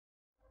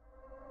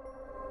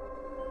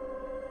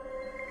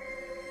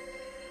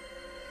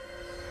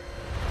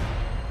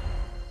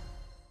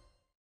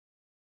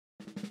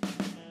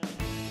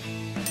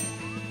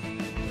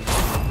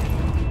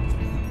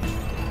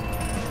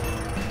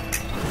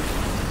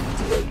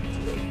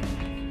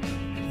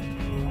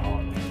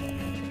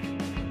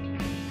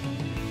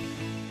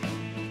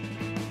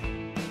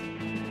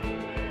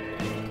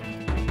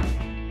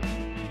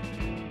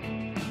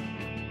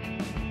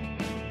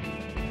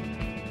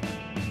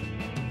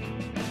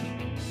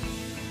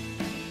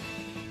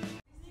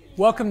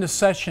Welcome to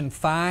session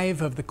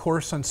 5 of the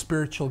course on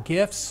spiritual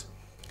gifts.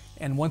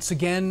 And once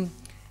again,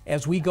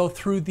 as we go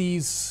through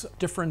these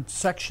different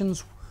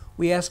sections,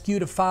 we ask you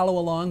to follow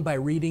along by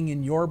reading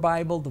in your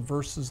Bible the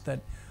verses that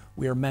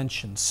we are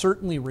mentioned.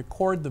 Certainly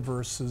record the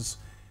verses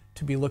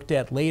to be looked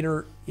at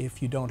later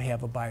if you don't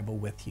have a Bible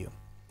with you.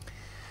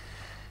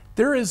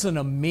 There is an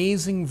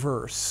amazing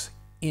verse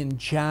in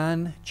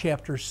John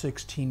chapter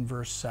 16,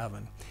 verse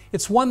 7.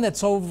 It's one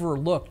that's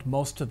overlooked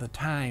most of the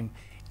time,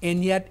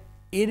 and yet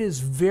it is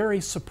very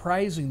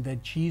surprising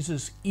that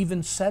Jesus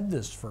even said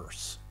this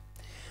verse.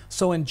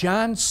 So in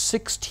John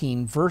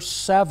 16, verse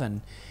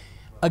 7,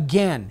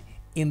 again,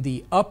 in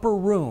the upper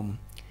room,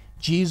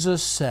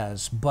 Jesus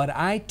says, "But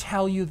I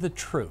tell you the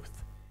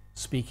truth,"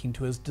 speaking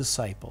to his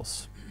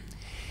disciples.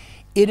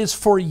 "It is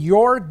for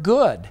your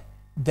good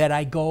that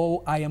I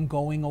am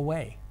going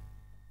away.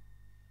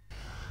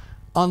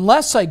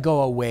 Unless I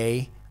go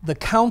away, the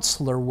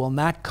counselor will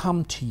not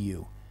come to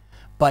you.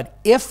 But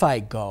if I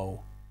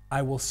go,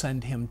 I will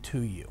send him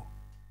to you."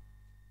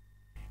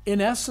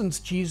 In essence,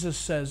 Jesus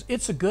says,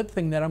 it's a good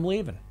thing that I'm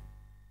leaving.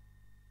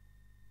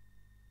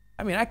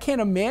 I mean, I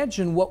can't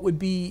imagine what would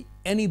be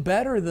any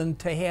better than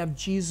to have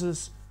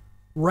Jesus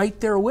right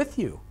there with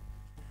you.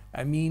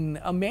 I mean,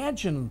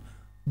 imagine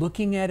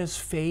looking at his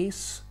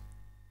face,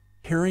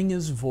 hearing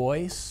his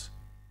voice,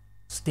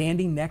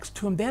 standing next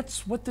to him.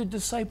 That's what the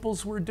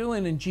disciples were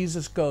doing. And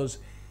Jesus goes,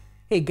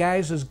 "Hey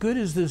guys, as good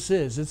as this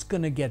is, it's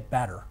going to get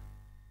better.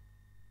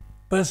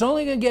 But it's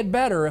only going to get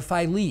better if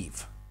I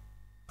leave."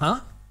 Huh?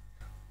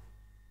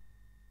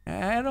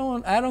 I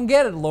don't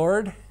get it,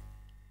 Lord.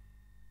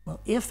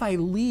 Well, if I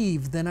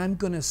leave, then I'm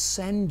going to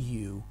send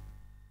you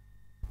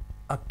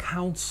a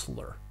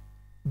counselor,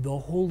 the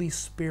Holy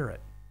Spirit,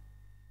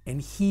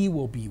 and he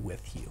will be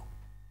with you.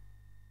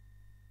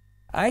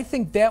 I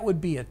think that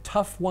would be a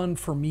tough one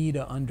for me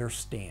to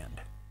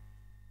understand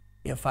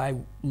if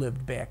I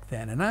lived back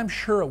then. And I'm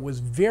sure it was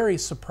very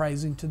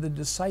surprising to the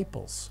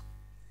disciples.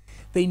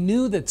 They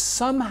knew that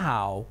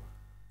somehow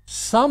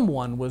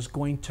someone was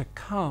going to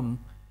come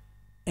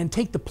and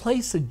take the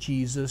place of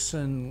Jesus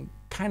and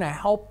kind of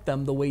help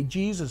them the way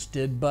Jesus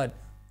did, but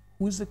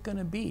who's it going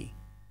to be?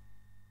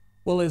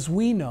 Well, as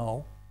we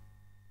know,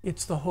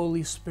 it's the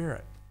Holy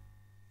Spirit.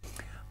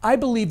 I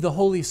believe the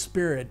Holy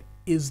Spirit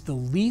is the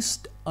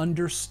least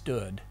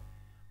understood,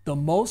 the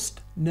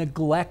most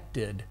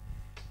neglected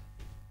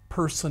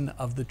person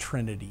of the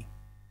Trinity.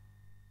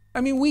 I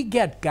mean, we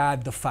get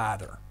God the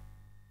Father.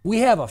 We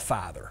have a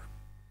father.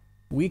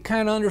 We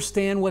kind of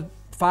understand what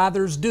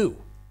fathers do.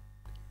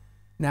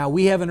 Now,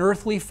 we have an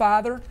earthly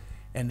father,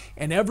 and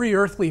every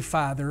earthly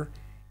father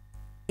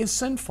is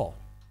sinful.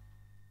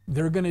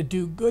 They're going to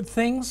do good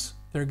things,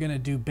 they're going to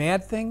do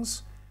bad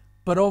things,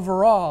 but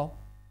overall,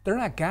 they're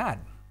not God.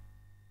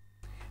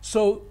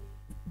 So,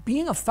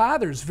 being a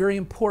father is very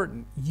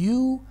important.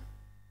 You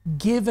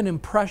give an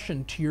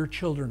impression to your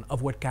children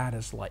of what God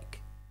is like.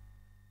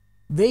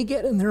 They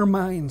get in their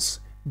minds,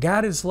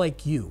 God is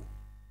like you.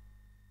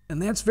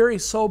 And that's very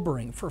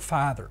sobering for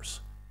fathers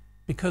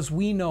because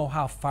we know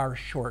how far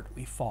short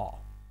we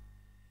fall.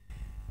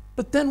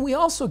 But then we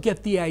also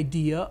get the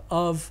idea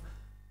of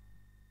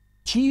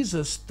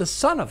Jesus, the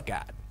Son of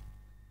God,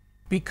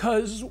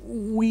 because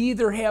we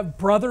either have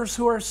brothers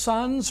who are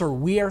sons or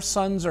we are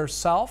sons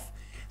ourselves.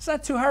 It's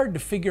not too hard to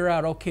figure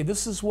out, okay,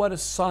 this is what a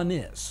son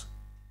is.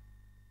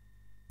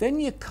 Then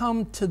you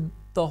come to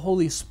the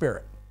Holy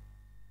Spirit.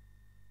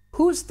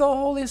 Who's the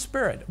Holy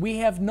Spirit? We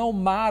have no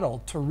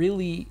model to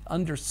really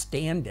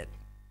understand it.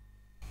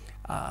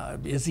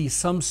 Is he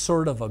some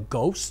sort of a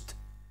ghost?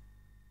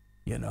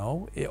 You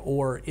know,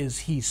 or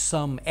is he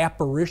some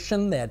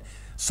apparition that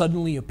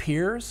suddenly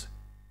appears?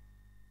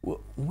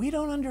 We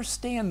don't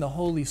understand the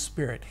Holy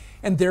Spirit,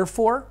 and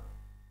therefore,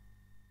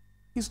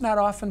 he's not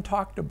often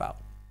talked about.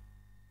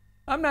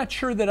 I'm not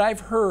sure that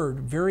I've heard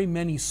very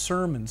many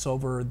sermons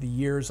over the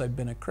years I've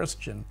been a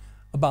Christian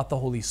about the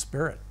Holy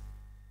Spirit.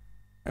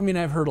 I mean,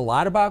 I've heard a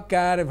lot about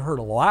God, I've heard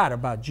a lot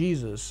about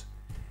Jesus.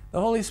 The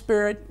Holy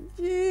Spirit,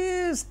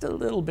 just a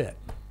little bit.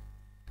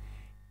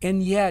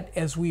 And yet,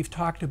 as we've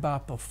talked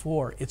about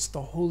before, it's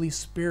the Holy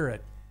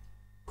Spirit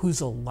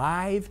who's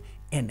alive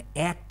and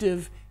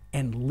active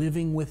and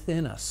living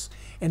within us.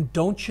 And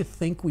don't you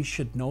think we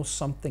should know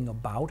something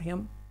about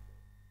him?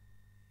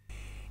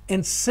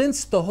 And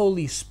since the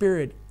Holy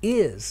Spirit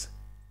is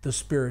the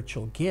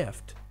spiritual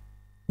gift,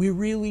 we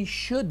really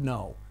should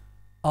know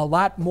a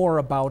lot more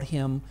about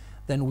him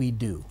than we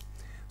do.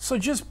 So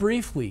just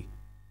briefly,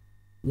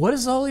 what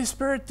does the Holy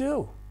Spirit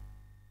do?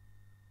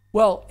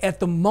 Well, at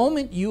the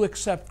moment you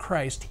accept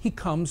Christ, he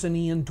comes and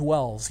he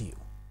indwells you.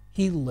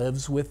 He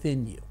lives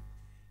within you.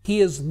 He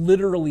is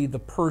literally the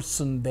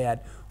person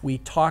that we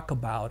talk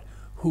about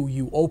who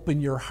you open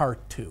your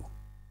heart to.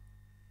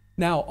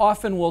 Now,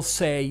 often we'll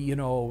say, you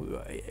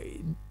know,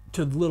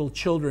 to little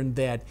children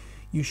that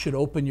you should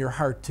open your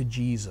heart to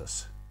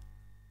Jesus.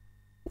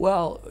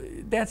 Well,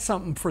 that's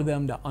something for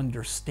them to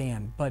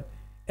understand. But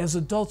as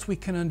adults, we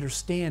can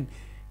understand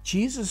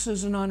Jesus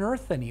isn't on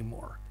earth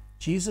anymore.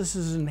 Jesus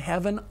is in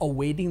heaven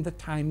awaiting the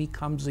time he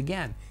comes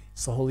again.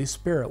 It's the Holy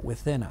Spirit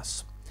within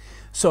us.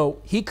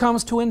 So he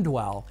comes to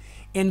indwell,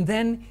 and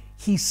then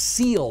he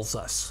seals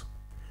us,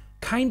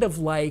 kind of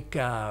like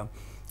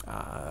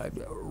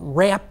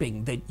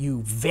wrapping that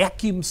you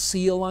vacuum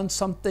seal on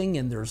something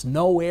and there's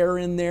no air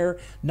in there,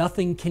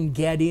 nothing can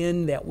get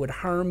in that would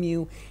harm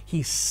you.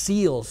 He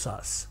seals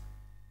us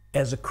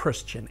as a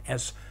Christian,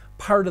 as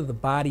part of the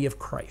body of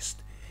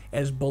Christ,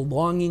 as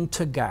belonging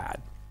to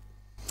God.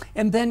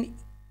 And then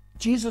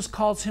Jesus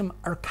calls him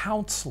our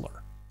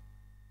counselor.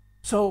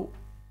 So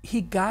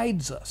he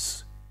guides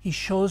us. He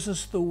shows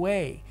us the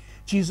way.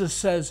 Jesus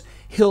says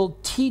he'll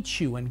teach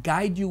you and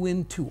guide you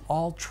into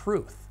all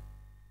truth.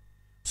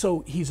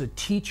 So he's a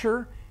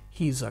teacher,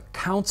 he's a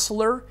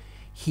counselor,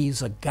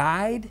 he's a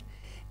guide,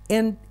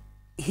 and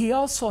he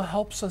also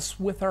helps us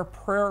with our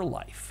prayer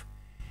life,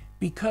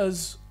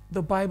 because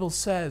the Bible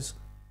says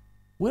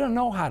we don't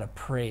know how to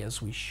pray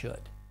as we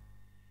should.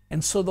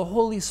 And so the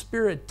Holy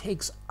Spirit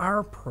takes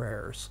our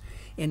prayers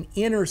and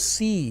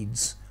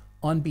intercedes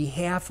on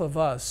behalf of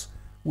us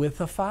with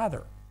the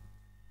Father.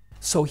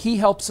 So he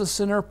helps us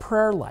in our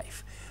prayer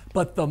life.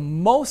 But the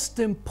most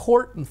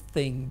important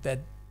thing that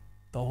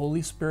the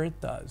Holy Spirit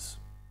does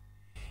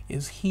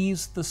is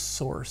he's the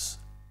source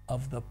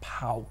of the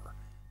power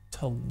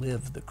to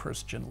live the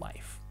Christian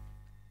life.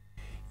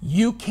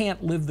 You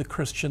can't live the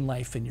Christian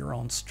life in your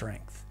own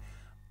strength.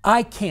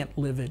 I can't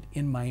live it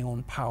in my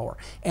own power.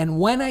 And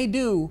when I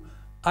do,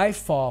 I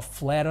fall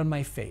flat on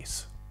my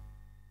face.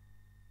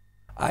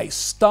 I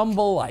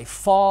stumble, I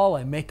fall,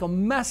 I make a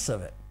mess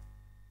of it.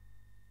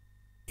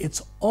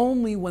 It's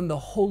only when the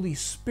Holy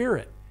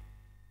Spirit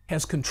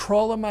has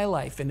control of my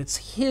life and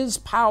it's his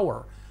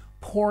power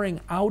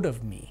pouring out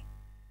of me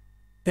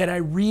that I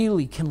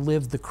really can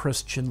live the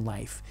Christian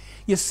life.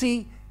 You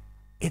see,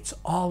 it's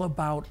all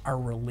about our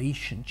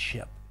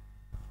relationship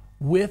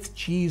with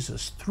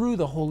Jesus through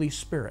the Holy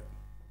Spirit.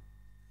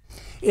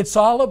 It's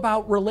all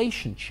about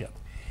relationship.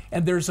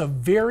 And there's a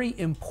very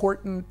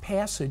important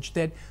passage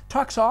that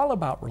talks all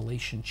about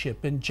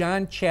relationship in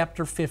John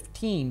chapter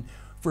 15,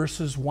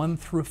 verses 1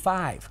 through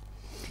 5.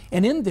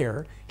 And in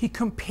there, he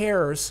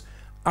compares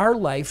our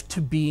life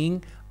to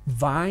being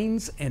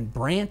vines and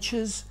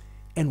branches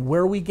and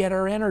where we get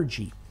our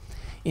energy.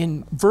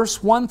 In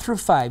verse 1 through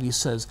 5, he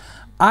says,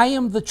 I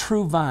am the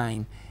true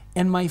vine,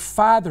 and my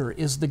Father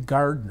is the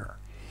gardener.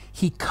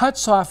 He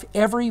cuts off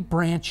every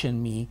branch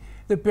in me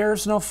that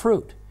bears no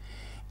fruit,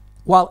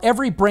 while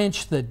every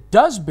branch that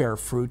does bear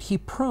fruit, he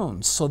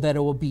prunes so that it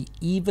will be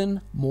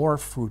even more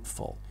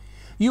fruitful.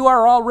 You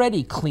are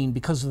already clean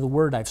because of the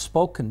word I've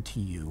spoken to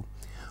you.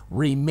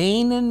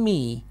 Remain in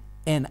me,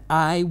 and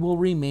I will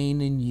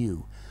remain in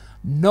you.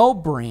 No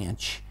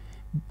branch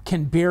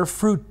can bear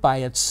fruit by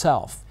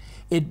itself.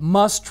 It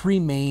must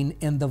remain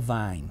in the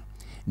vine.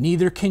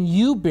 Neither can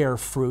you bear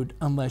fruit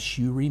unless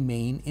you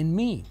remain in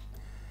me.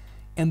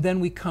 And then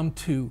we come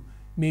to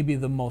maybe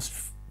the most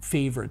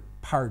favorite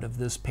part of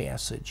this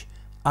passage.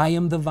 I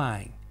am the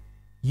vine.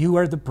 You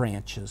are the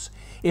branches.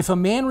 If a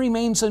man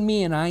remains in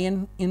me and I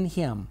in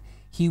him,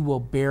 he will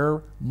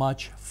bear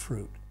much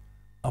fruit.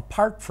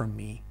 Apart from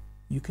me,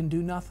 you can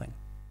do nothing.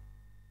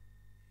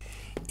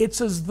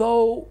 It's as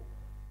though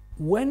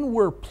when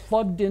we're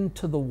plugged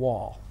into the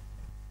wall,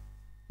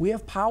 we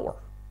have power.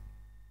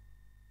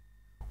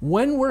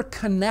 When we're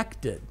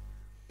connected,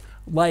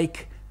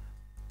 like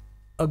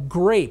a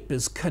grape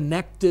is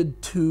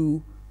connected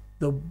to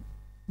the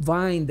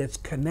vine that's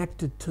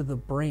connected to the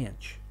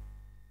branch,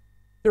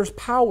 there's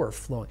power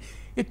flowing.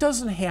 It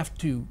doesn't have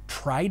to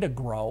try to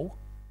grow.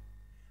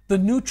 The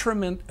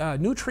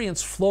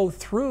nutrients flow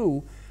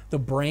through the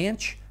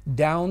branch,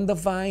 down the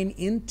vine,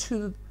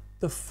 into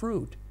the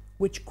fruit,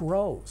 which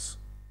grows.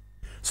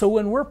 So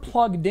when we're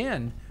plugged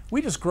in,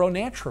 we just grow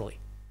naturally.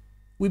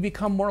 We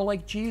become more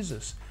like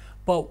Jesus.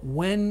 But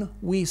when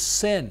we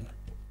sin,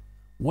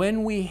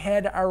 when we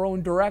head our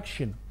own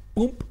direction,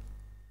 boom,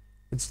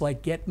 it's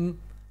like getting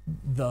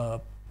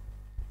the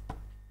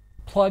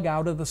plug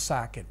out of the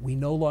socket. We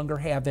no longer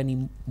have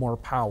any more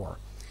power.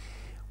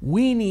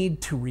 We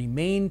need to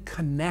remain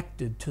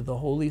connected to the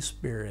Holy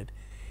Spirit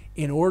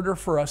in order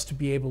for us to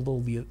be able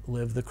to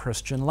live the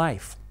Christian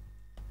life.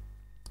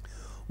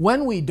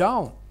 When we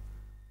don't,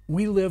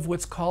 we live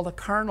what's called a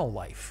carnal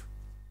life.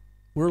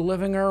 We're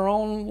living our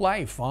own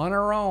life on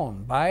our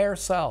own, by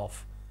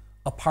ourselves,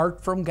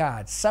 apart from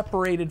God,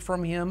 separated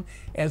from Him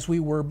as we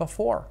were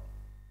before.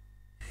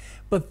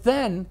 But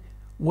then,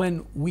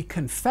 when we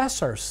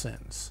confess our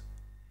sins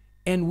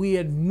and we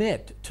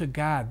admit to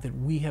God that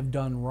we have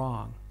done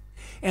wrong,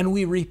 and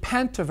we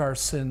repent of our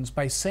sins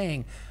by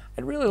saying,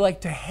 I'd really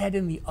like to head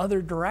in the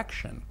other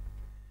direction,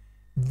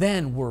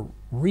 then we're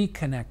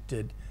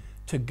reconnected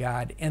to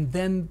God, and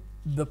then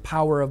the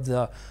power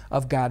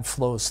of God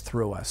flows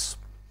through us.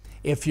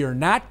 If you're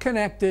not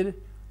connected,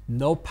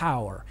 no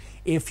power.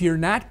 If you're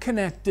not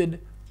connected,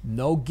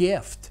 no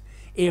gift.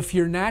 If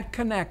you're not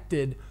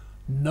connected,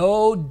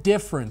 no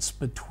difference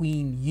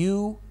between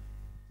you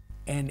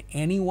and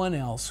anyone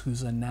else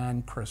who's a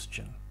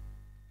non-Christian.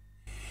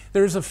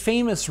 There's a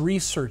famous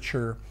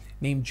researcher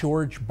named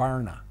George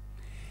Barna,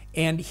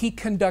 And he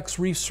conducts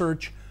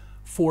research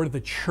for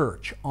the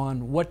church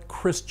on what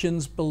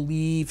Christians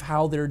believe,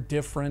 how they're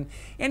different,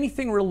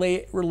 anything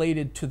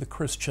related to the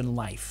Christian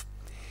life.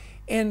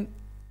 And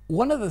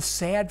one of the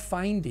sad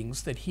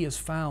findings that he has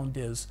found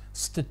is,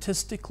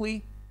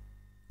 statistically,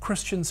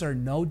 Christians are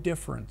no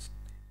different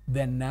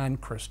than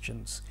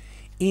non-Christians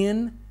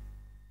in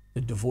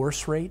the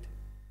divorce rate,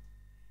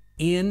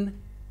 in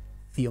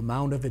the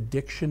amount of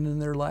addiction in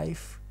their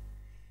life,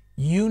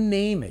 you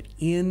name it,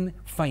 in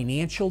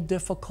financial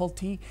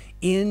difficulty,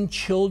 in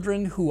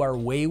children who are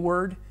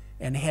wayward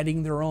and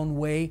heading their own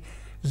way.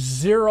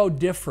 Zero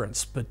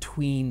difference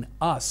between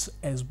us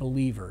as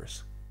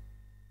believers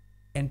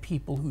and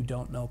people who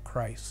don't know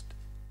Christ.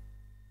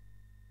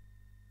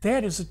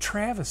 That is a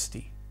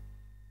travesty.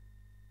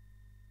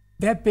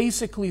 That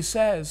basically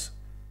says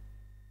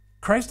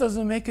Christ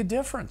doesn't make a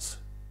difference.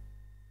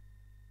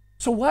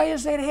 So why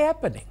is that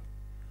happening?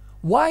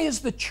 Why is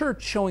the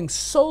church showing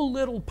so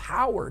little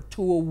power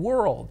to a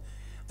world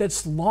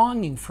that's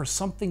longing for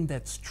something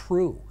that's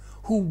true,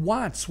 who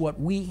wants what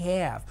we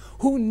have,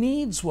 who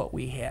needs what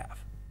we have?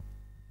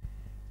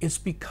 It's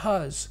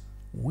because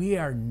we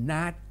are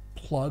not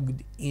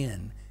plugged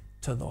in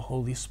to the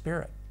Holy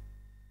Spirit.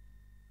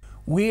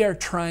 We are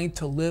trying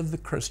to live the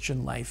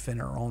Christian life in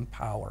our own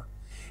power.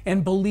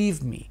 And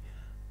believe me,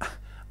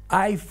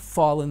 I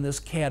fall in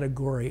this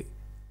category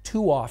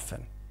too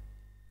often.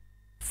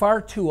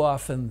 Far too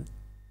often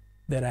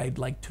that I'd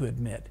like to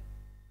admit.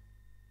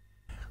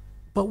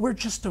 But we're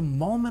just a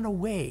moment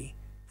away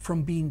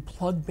from being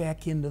plugged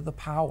back into the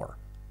power.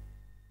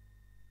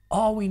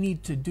 All we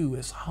need to do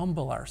is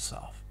humble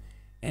ourselves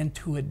and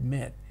to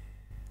admit,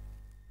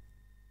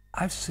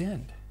 I've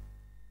sinned.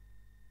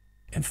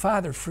 And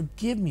Father,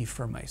 forgive me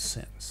for my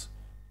sins.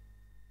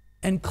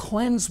 And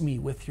cleanse me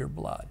with your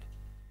blood.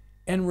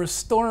 And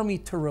restore me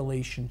to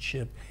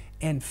relationship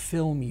and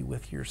fill me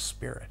with your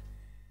Spirit.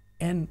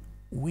 And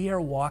we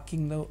are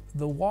walking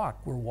the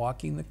walk. We're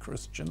walking the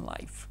Christian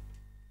life.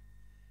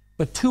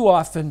 But too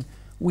often,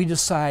 we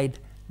decide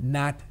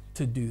not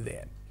to do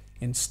that.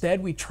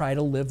 Instead, we try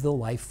to live the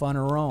life on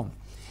our own.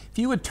 If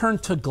you would turn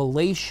to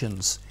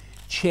Galatians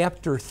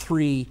chapter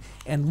 3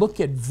 and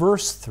look at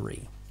verse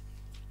 3.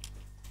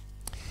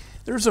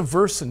 There's a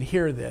verse in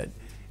here that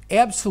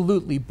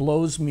absolutely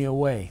blows me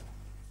away.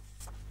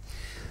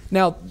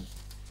 Now,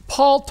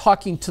 Paul,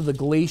 talking to the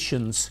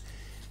Galatians,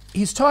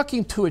 he's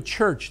talking to a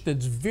church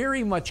that's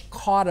very much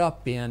caught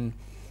up in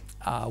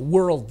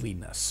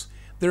worldliness.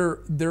 They're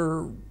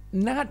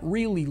not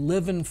really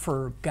living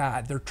for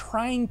God. They're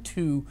trying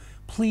to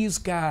please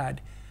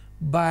God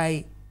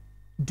by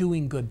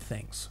doing good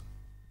things.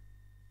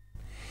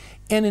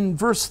 And in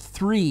verse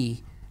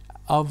 3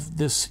 of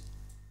this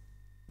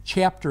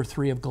chapter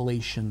 3 of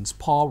Galatians,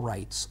 Paul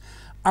writes,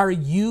 "Are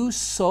you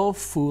so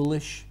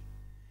foolish?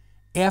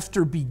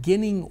 After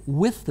beginning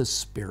with the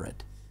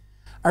Spirit,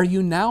 are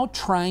you now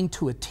trying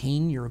to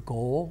attain your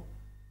goal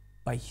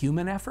by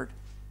human effort?"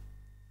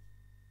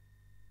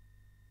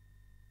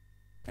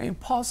 And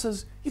Paul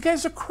says, you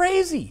guys are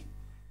crazy.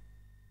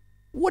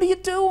 What are you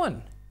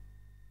doing?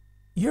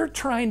 You're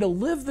trying to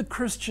live the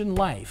Christian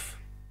life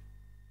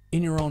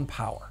in your own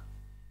power.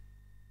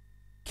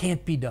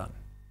 Can't be done.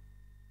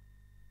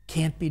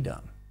 Can't be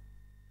done.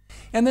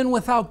 And then,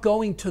 without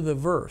going to the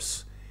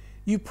verse,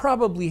 you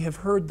probably have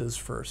heard this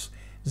verse,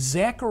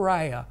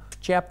 Zechariah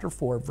chapter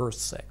 4,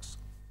 verse 6.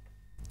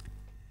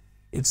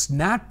 "It's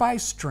not by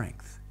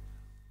strength,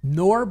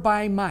 nor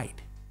by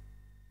might,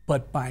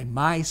 but by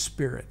my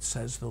Spirit,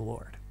 says the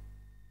Lord."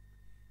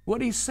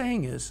 What he's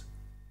saying is,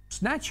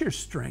 it's not your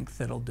strength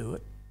that'll do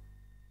it.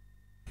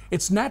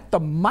 It's not the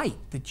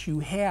might that you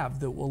have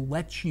that will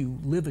let you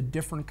live a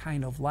different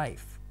kind of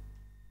life.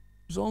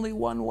 There's only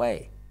one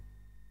way,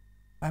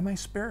 by my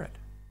Spirit.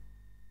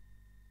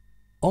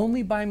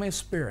 Only by my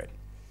Spirit.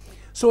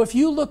 So if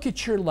you look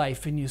at your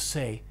life and you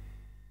say,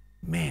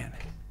 man,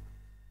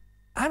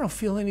 I don't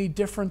feel any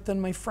different than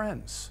my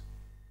friends.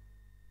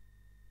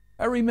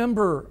 I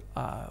remember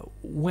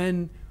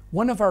when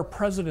one of our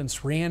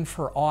presidents ran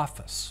for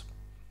office,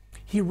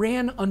 he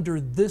ran under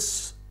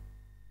this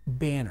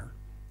banner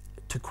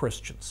to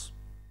Christians.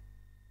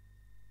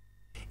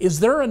 Is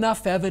there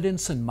enough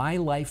evidence in my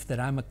life that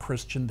I'm a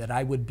Christian that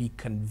I would be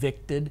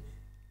convicted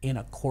in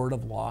a court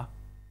of law?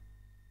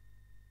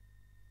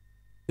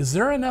 Is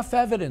there enough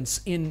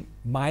evidence in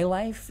my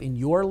life, in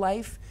your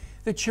life,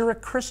 that you're a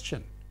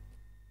Christian?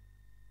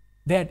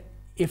 That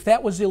if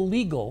that was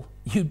illegal,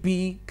 you'd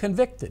be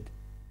convicted?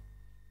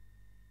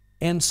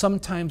 And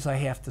sometimes I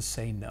have to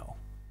say no.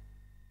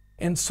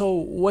 And so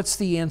what's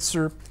the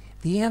answer?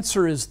 The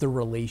answer is the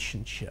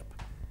relationship.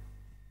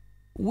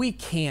 We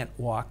can't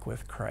walk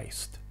with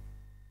Christ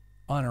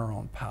on our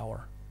own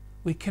power.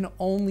 We can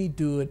only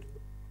do it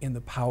in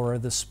the power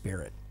of the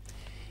Spirit.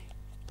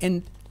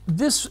 And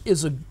this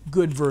is a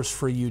good verse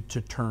for you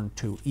to turn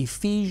to.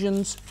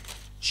 Ephesians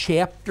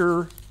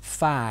chapter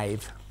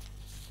 5,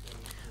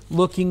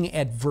 looking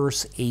at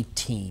verse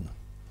 18.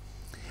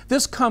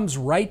 This comes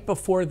right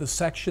before the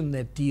section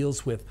that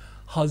deals with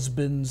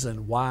husbands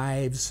and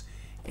wives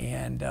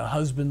And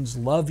husbands,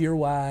 love your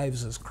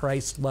wives as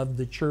Christ loved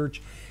the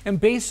church. And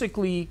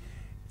basically,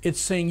 it's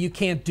saying you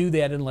can't do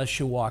that unless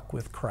you walk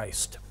with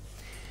Christ.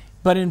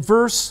 But in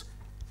verse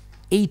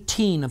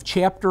 18 of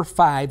chapter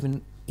 5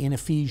 in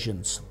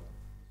Ephesians,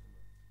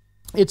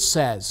 it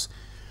says,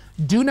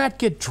 "Do not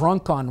get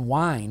drunk on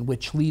wine,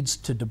 which leads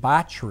to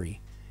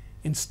debauchery.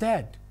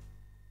 Instead,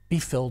 be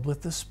filled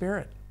with the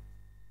Spirit."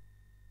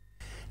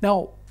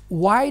 Now,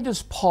 why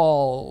does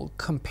Paul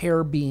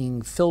compare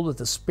being filled with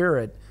the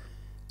Spirit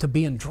to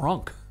being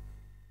drunk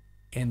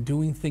and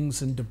doing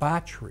things in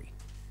debauchery?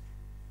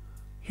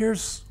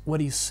 Here's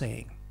what he's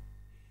saying.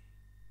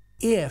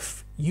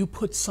 If you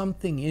put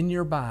something in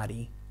your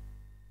body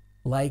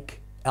like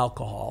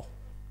alcohol,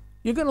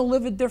 you're going to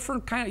live a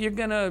different kind, you're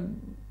going to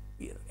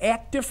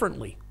act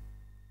differently.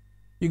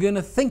 You're going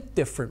to think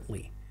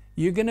differently.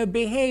 You're going to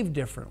behave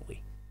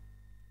differently.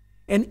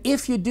 And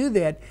if you do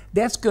that,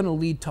 that's going to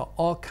lead to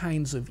all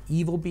kinds of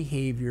evil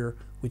behavior,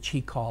 which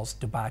he calls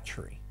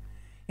debauchery.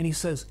 And he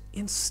says,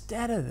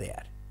 instead of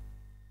that,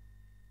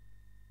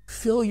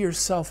 fill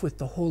yourself with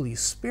the Holy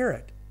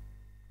Spirit,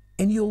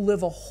 and you'll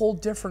live a whole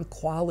different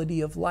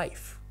quality of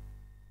life.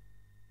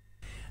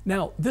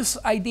 Now, this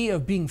idea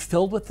of being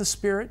filled with the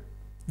Spirit,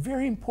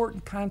 very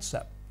important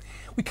concept.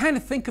 We kind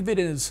of think of it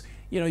as,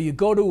 you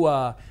go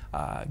to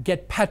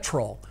get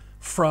petrol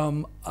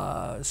from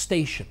a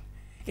station.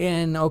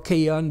 And okay,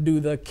 you undo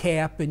the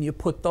cap and you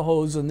put the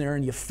hose in there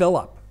and you fill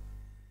up.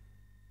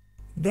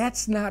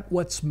 That's not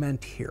what's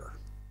meant here.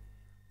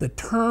 The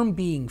term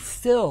being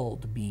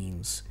filled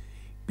means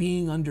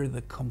being under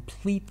the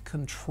complete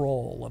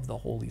control of the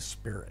Holy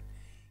Spirit.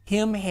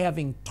 Him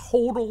having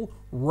total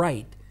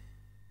right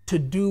to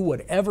do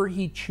whatever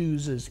he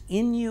chooses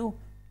in you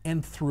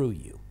and through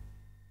you.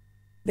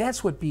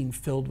 That's what being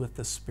filled with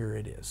the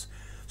Spirit is.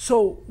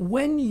 So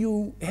when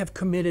you have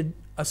committed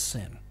a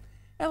sin,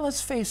 and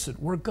let's face it,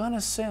 we're going to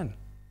sin.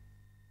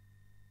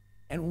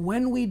 And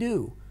when we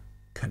do,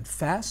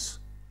 confess,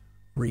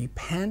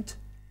 repent,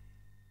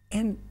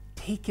 and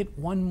take it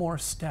one more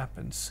step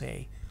and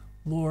say,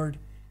 Lord,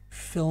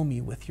 fill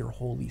me with your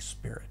Holy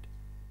Spirit.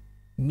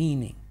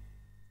 Meaning,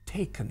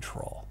 take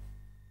control.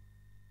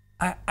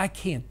 I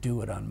can't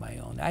do it on my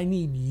own. I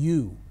need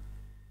you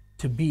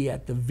to be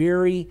at the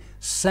very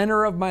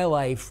center of my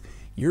life.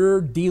 You're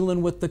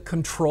dealing with the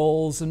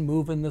controls and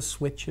moving the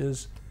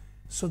switches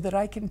so that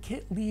I can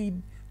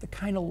lead the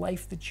kind of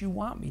life that you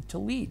want me to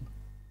lead.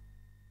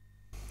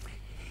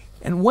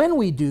 And when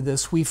we do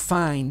this, we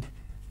find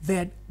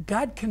that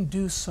God can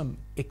do some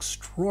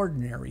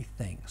extraordinary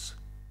things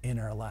in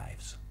our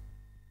lives.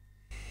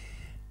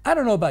 I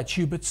don't know about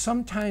you, but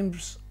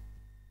sometimes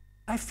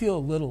I feel a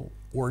little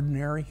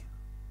ordinary.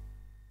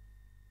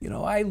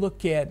 I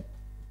look at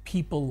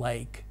people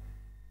like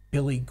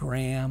Billy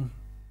Graham,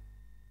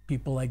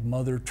 people like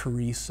Mother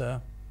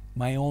Teresa,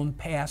 my own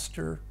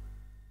pastor,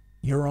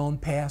 your own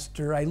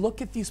pastor. I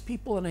look at these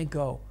people and I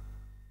go,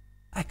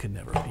 I could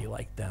never be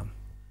like them.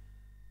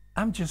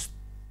 I'm just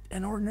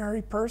an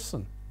ordinary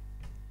person.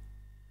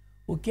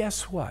 Well,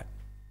 guess what?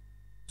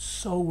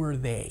 So were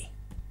they.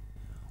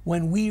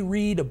 When we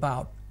read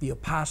about the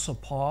Apostle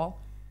Paul,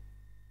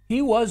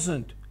 he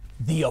wasn't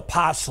the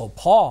Apostle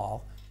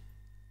Paul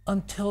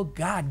until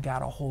God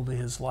got a hold of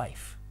his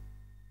life.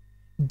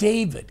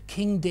 David,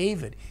 King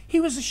David,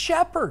 he was a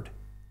shepherd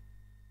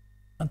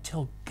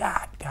until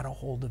God got a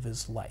hold of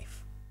his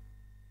life.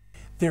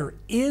 There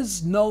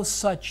is no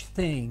such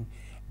thing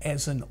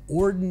as an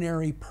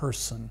ordinary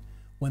person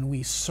when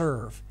we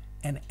serve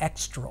an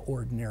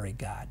extraordinary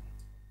God.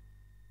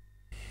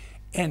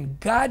 And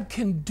God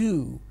can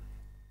do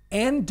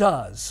and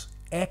does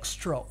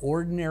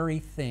extraordinary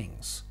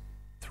things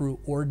through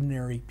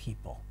ordinary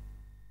people.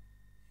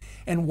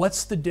 And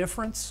what's the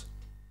difference?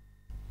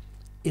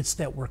 It's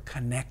that we're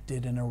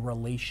connected in a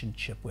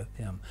relationship with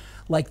him,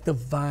 like the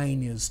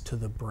vine is to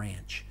the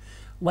branch,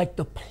 like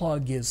the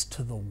plug is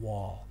to the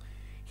wall.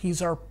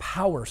 He's our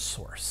power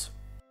source.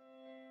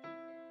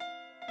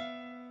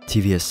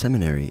 TVS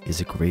Seminary is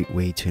a great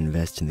way to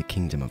invest in the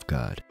kingdom of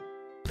God.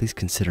 Please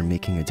consider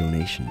making a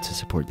donation to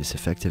support this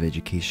effective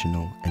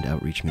educational and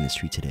outreach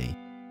ministry today.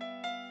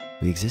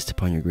 We exist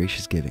upon your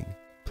gracious giving.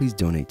 Please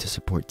donate to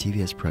support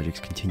TVS Project's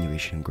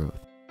continuation and growth.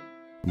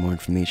 For more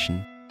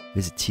information,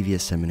 visit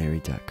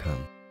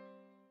tvsseminary.com.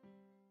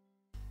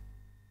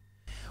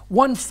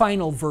 One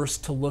final verse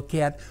to look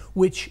at,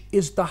 which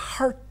is the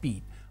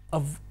heartbeat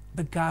of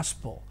the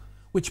gospel,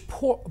 which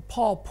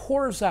Paul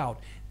pours out.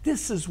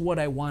 This is what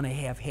I want to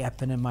have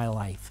happen in my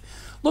life.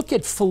 Look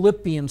at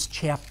Philippians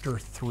chapter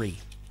 3.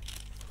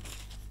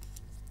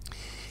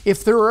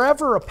 If there were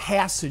ever a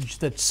passage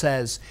that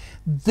says,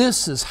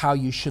 this is how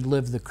you should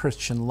live the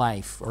Christian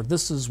life, or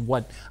this is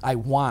what I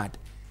want,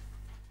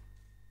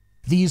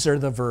 these are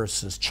the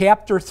verses.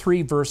 Chapter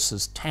 3,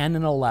 verses 10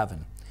 and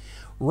 11.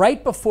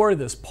 Right before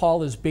this,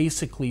 Paul has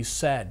basically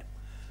said,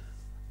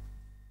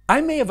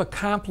 I may have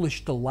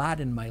accomplished a lot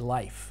in my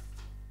life,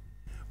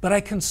 but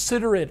I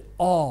consider it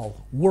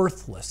all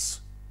worthless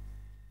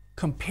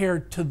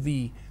compared to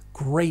the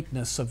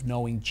greatness of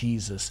knowing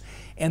Jesus.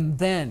 And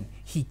then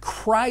he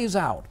cries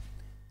out,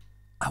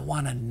 I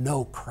want to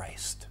know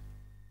Christ.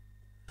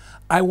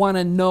 I want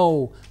to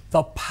know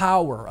the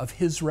power of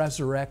his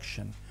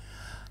resurrection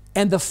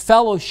and the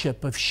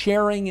fellowship of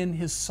sharing in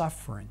his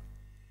suffering,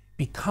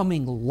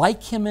 becoming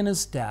like him in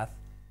his death,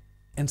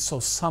 and so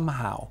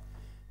somehow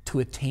to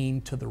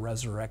attain to the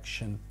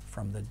resurrection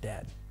from the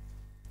dead.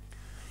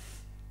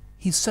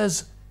 He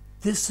says,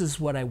 this is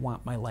what I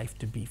want my life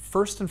to be.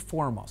 First and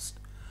foremost,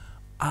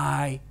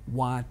 I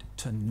want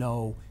to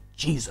know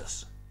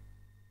Jesus.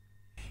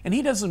 And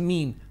he doesn't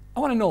mean, I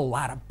want to know a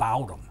lot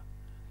about him.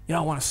 You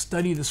know, I want to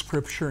study the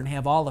scripture and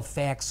have all the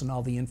facts and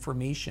all the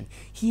information.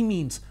 He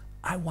means,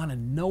 I want to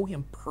know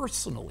him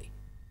personally,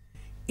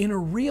 in a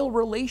real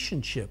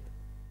relationship.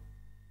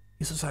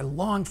 He says, I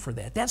long for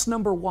that. That's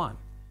number one.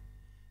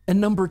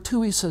 And number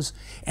two, he says,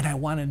 and I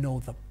want to know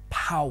the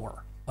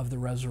power of the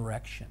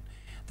resurrection.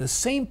 The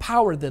same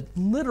power that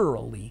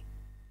literally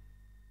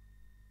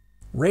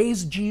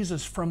raised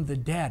Jesus from the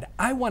dead.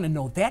 I want to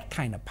know that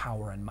kind of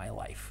power in my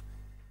life.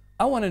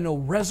 I want to know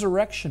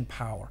resurrection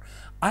power.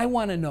 I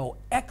want to know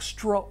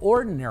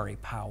extraordinary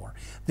power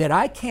that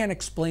I can't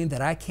explain,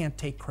 that I can't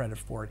take credit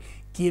for it.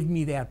 Give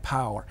me that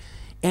power.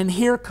 And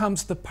here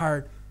comes the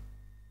part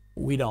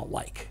we don't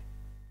like.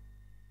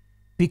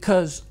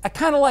 Because I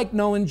kind of like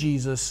knowing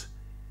Jesus.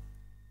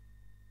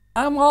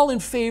 I'm all in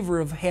favor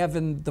of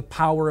having the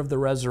power of the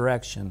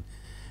resurrection.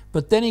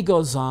 But then he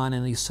goes on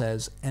and he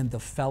says, and the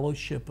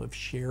fellowship of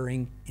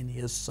sharing in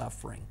his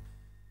suffering.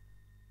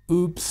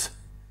 Oops.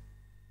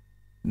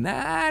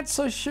 Not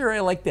so sure I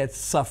like that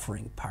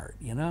suffering part.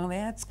 You know,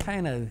 that's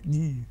kind of...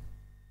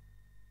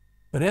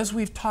 But as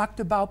we've talked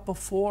about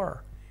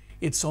before,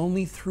 it's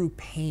only through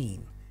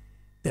pain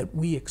that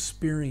we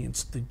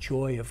experience the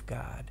joy of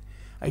God.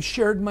 I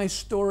shared my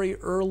story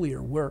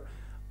earlier where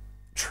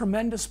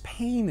tremendous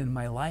pain in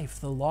my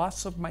life, the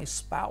loss of my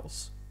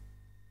spouse.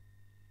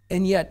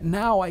 And yet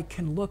now I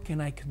can look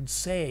and I can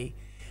say,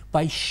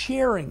 by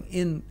sharing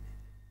in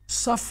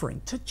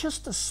suffering to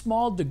just a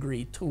small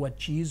degree to what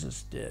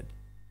Jesus did,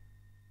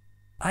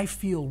 I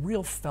feel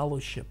real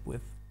fellowship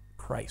with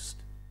Christ.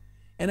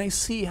 And I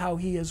see how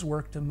he has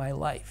worked in my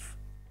life.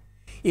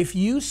 If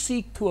you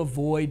seek to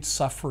avoid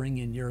suffering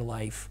in your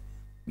life,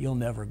 you'll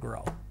never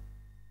grow.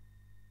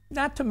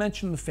 Not to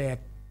mention the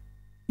fact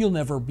you'll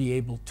never be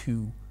able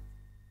to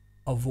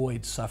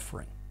avoid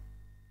suffering.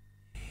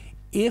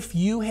 If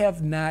you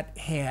have not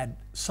had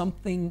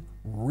something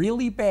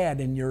really bad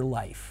in your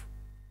life,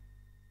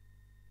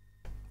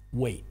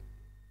 wait.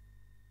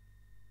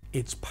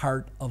 It's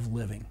part of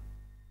living.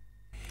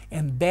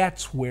 And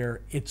that's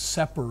where it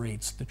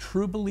separates the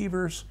true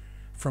believers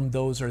from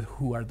those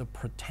who are the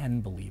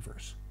pretend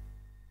believers.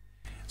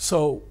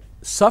 So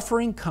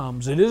suffering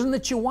comes. It isn't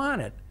that you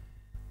want it,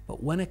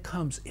 but when it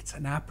comes, it's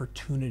an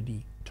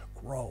opportunity to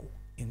grow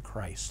in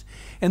Christ.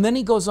 And then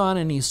he goes on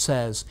and he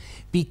says,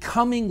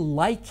 becoming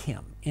like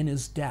him in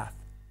his death,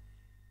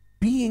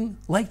 being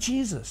like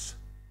Jesus.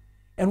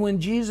 And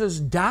when Jesus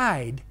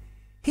died,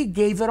 he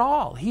gave it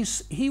all.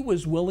 He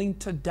was willing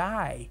to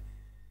die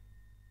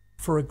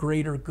for a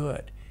greater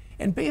good.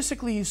 And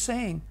basically he's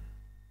saying,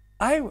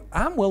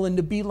 I'm willing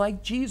to be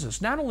like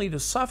Jesus, not only to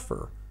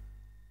suffer,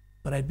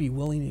 but I'd be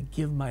willing to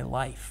give my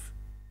life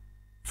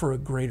for a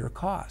greater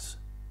cause.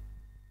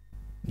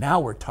 Now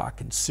we're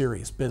talking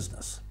serious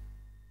business.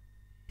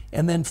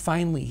 And then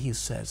finally he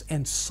says,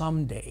 and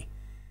someday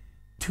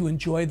to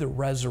enjoy the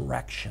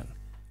resurrection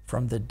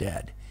from the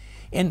dead.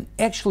 And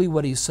actually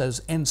what he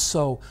says, and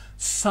so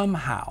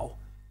somehow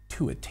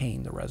to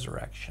attain the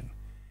resurrection.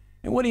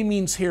 And what he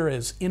means here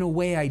is, in a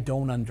way I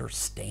don't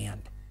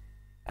understand.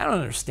 I don't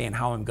understand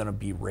how I'm going to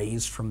be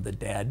raised from the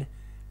dead.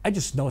 I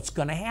just know it's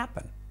going to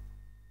happen.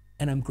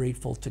 And I'm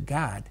grateful to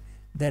God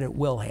that it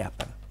will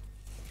happen.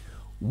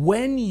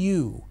 When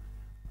you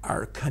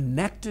are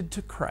connected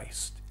to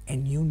Christ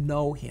and you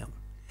know him,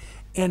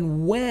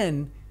 and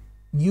when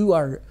you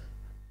are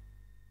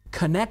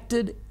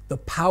connected, the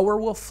power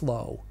will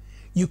flow.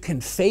 You can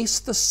face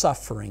the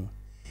suffering.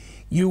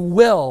 You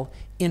will,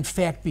 in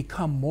fact,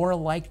 become more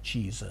like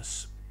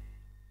Jesus,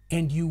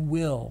 and you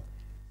will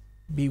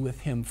be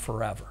with him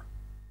forever.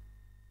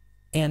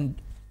 And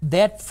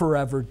that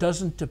forever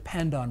doesn't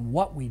depend on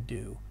what we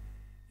do.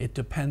 It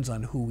depends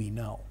on who we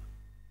know.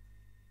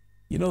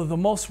 You know, the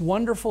most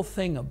wonderful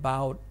thing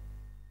about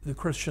the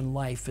Christian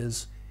life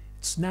is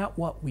it's not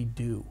what we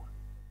do.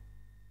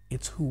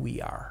 It's who we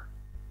are.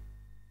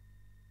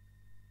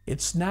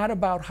 It's not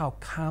about how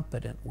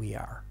competent we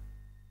are.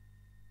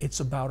 It's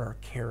about our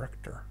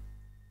character.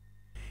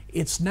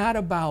 It's not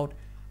about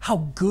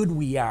how good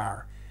we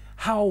are,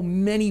 how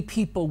many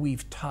people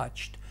we've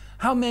touched,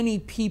 how many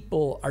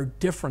people are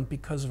different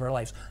because of our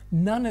lives.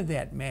 None of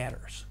that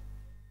matters.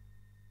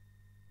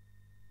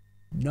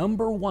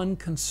 Number one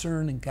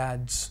concern in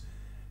God's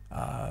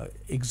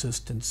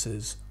existence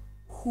is,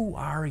 who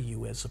are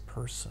you as a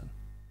person?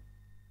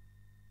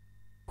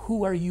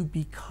 Who are you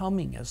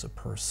becoming as a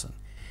person?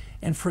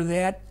 And for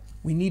that,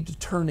 we need to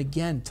turn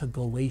again to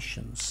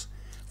Galatians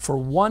for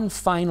one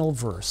final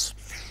verse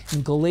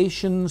in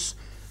Galatians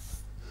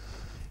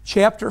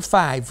chapter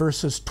 5,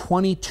 verses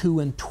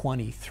 22 and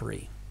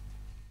 23.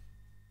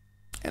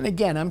 And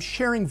again, I'm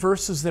sharing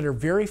verses that are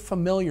very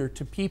familiar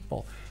to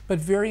people, but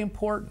very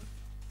important.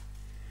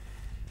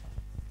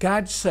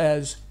 God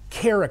says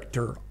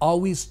character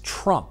always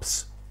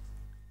trumps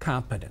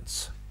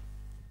competence.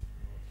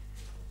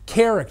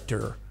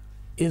 Character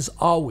is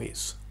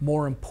always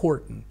more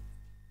important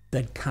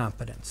than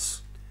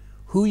competence.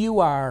 Who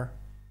you are,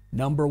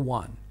 number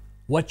one.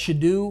 What you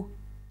do,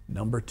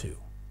 number two,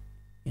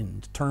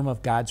 in terms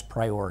of God's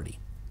priority.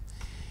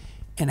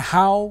 And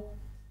how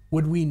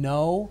would we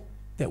know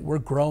that we're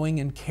growing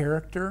in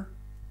character?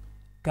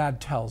 God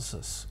tells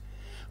us.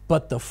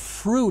 But the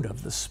fruit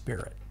of the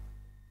Spirit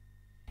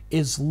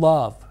is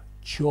love,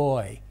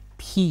 joy,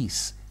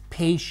 peace,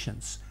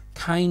 patience,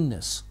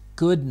 kindness,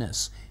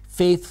 goodness,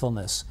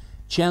 faithfulness,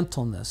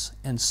 gentleness,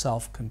 and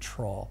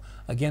self-control.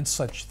 Against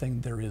such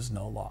thing there is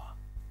no law.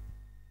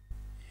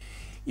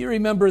 You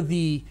remember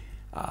the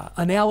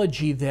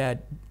analogy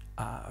that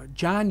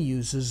John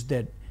uses,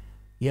 that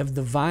you have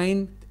the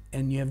vine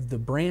and you have the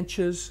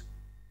branches,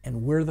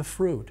 and we're the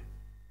fruit.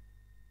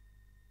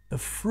 The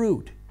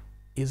fruit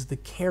is the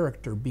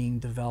character being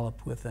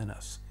developed within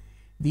us.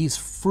 These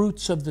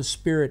fruits of the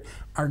Spirit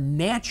are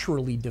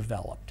naturally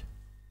developed,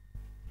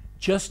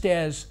 just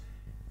as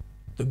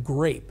the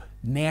grape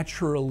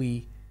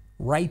naturally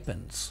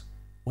ripens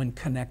when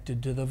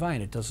connected to the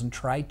vine. It doesn't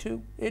try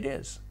to, it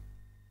is.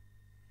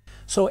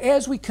 So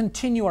as we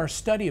continue our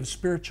study of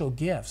spiritual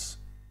gifts,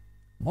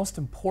 the most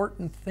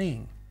important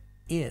thing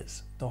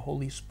is the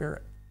Holy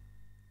Spirit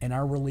and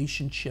our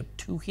relationship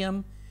to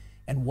Him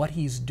and what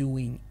He's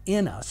doing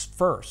in us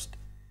first,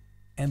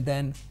 and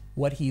then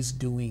what He's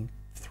doing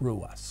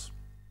through us.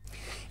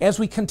 As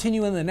we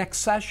continue in the next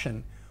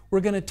session, we're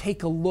going to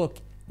take a look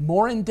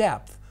more in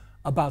depth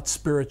about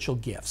spiritual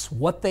gifts,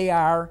 what they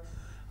are,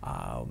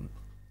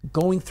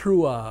 going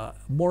through a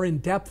more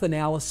in-depth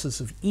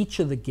analysis of each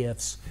of the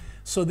gifts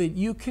so that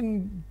you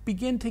can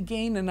begin to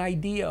gain an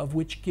idea of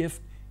which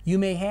gift you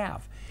may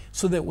have,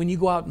 so that when you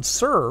go out and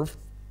serve,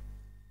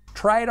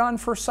 try it on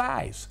for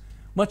size.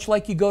 Much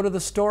like you go to the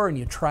store and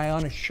you try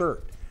on a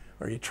shirt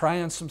or you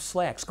try on some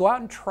slacks. Go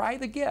out and try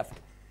the gift.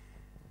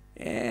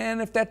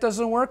 And if that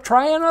doesn't work,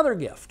 try another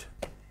gift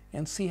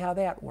and see how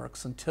that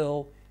works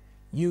until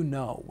you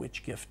know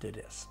which gift it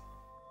is.